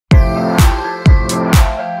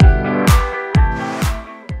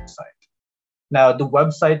Now, the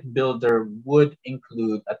website builder would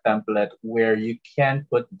include a template where you can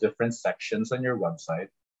put different sections on your website.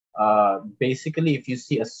 Basically, if you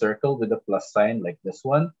see a circle with a plus sign like this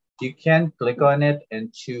one, you can click on it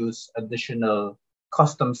and choose additional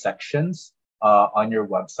custom sections on your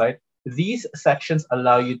website. These sections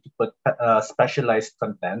allow you to put specialized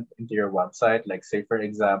content into your website. Like, say, for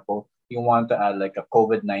example, you want to add like a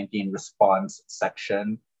COVID-19 response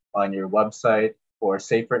section on your website, or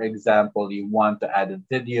say, for example, you want to add a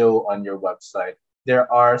video on your website.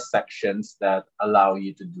 There are sections that allow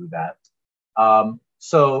you to do that.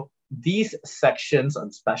 So these sections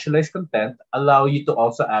on specialized content allow you to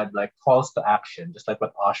also add like calls to action, just like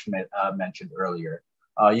what mentioned earlier.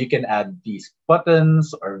 You can add these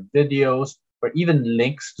buttons or videos or even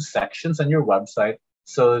links to sections on your website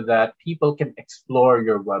so that people can explore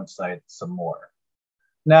your website some more.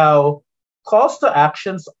 Now, calls to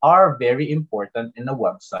actions are very important in a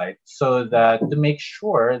website so that to make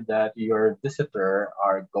sure that your visitor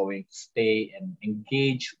are going to stay and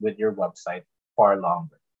engage with your website far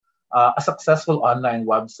longer. A successful online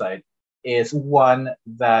website is one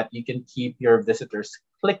that you can keep your visitors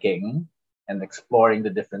clicking and exploring the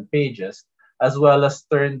different pages, as well as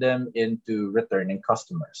turn them into returning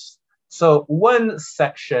customers. So one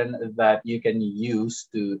section that you can use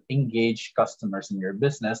to engage customers in your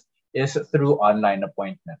business is through online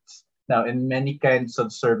appointments. Now, in many kinds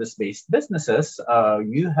of service-based businesses,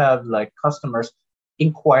 you have like customers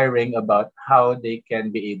inquiring about how they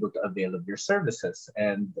can be able to avail of your services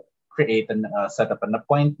and create and set up an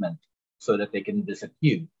appointment so that they can visit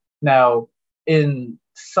you. Now, in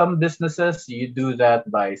some businesses, you do that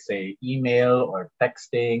by, say, email or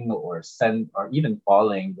texting or send or even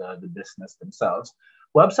calling the business themselves.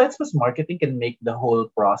 Websites plus marketing can make the whole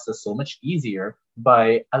process so much easier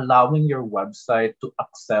by allowing your website to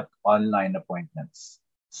accept online appointments.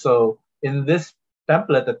 So in this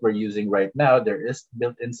template that we're using right now, there is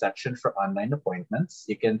built-in section for online appointments.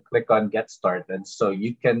 You can click on Get Started, so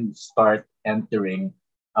you can start entering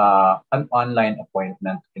an online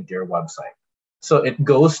appointment into your website. So it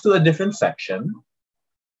goes to a different section.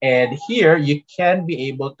 And here you can be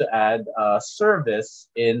able to add a service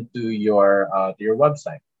into to your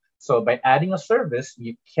website. So by adding a service,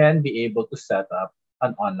 you can be able to set up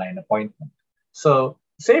an online appointment. So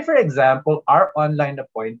say, for example, our online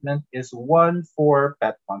appointment is one for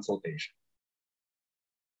pet consultation.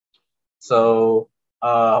 So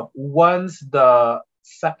once the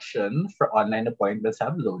section for online appointments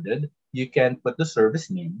have loaded, you can put the service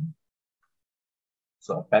name.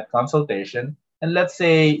 So pet consultation. And let's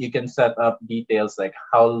say you can set up details like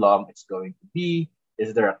how long it's going to be.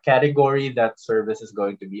 Is there a category that service is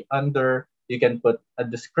going to be under? You can put a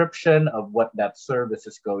description of what that service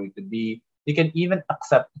is going to be. You can even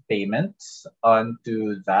accept payments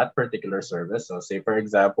onto that particular service. So say, for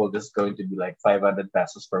example, this is going to be like 500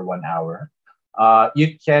 pesos for 1 hour.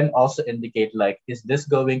 You can also indicate like, is this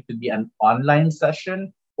going to be an online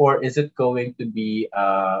session, or is it going to be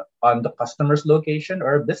on the customer's location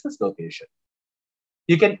or a business location?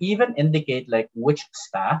 You can even indicate like which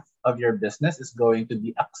staff of your business is going to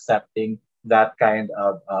be accepting that kind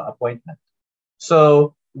of appointment.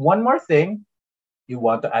 So one more thing, you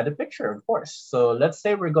want to add a picture, of course. So let's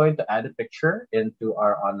say we're going to add a picture into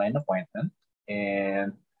our online appointment,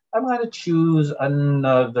 and I'm going to choose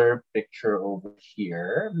another picture over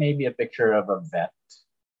here, maybe a picture of a vet.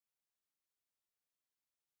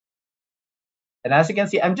 And as you can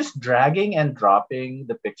see, I'm just dragging and dropping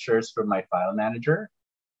the pictures from my file manager.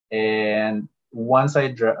 And once I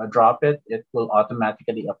drop it, it will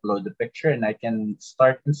automatically upload the picture and I can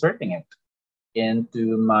start inserting it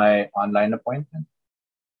into my online appointment.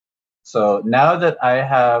 So now that I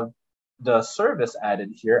have the service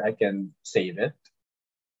added here, I can save it.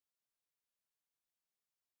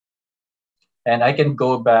 And I can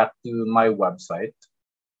go back to my website.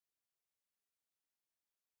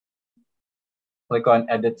 Click on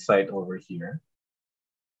Edit Site over here.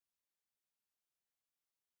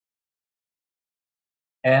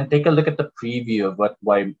 And take a look at the preview of what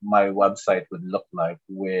my website would look like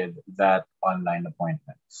with that online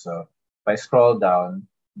appointment. So if I scroll down,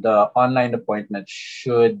 the online appointment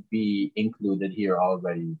should be included here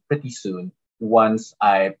already pretty soon once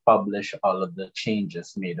I publish all of the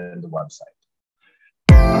changes made on the website.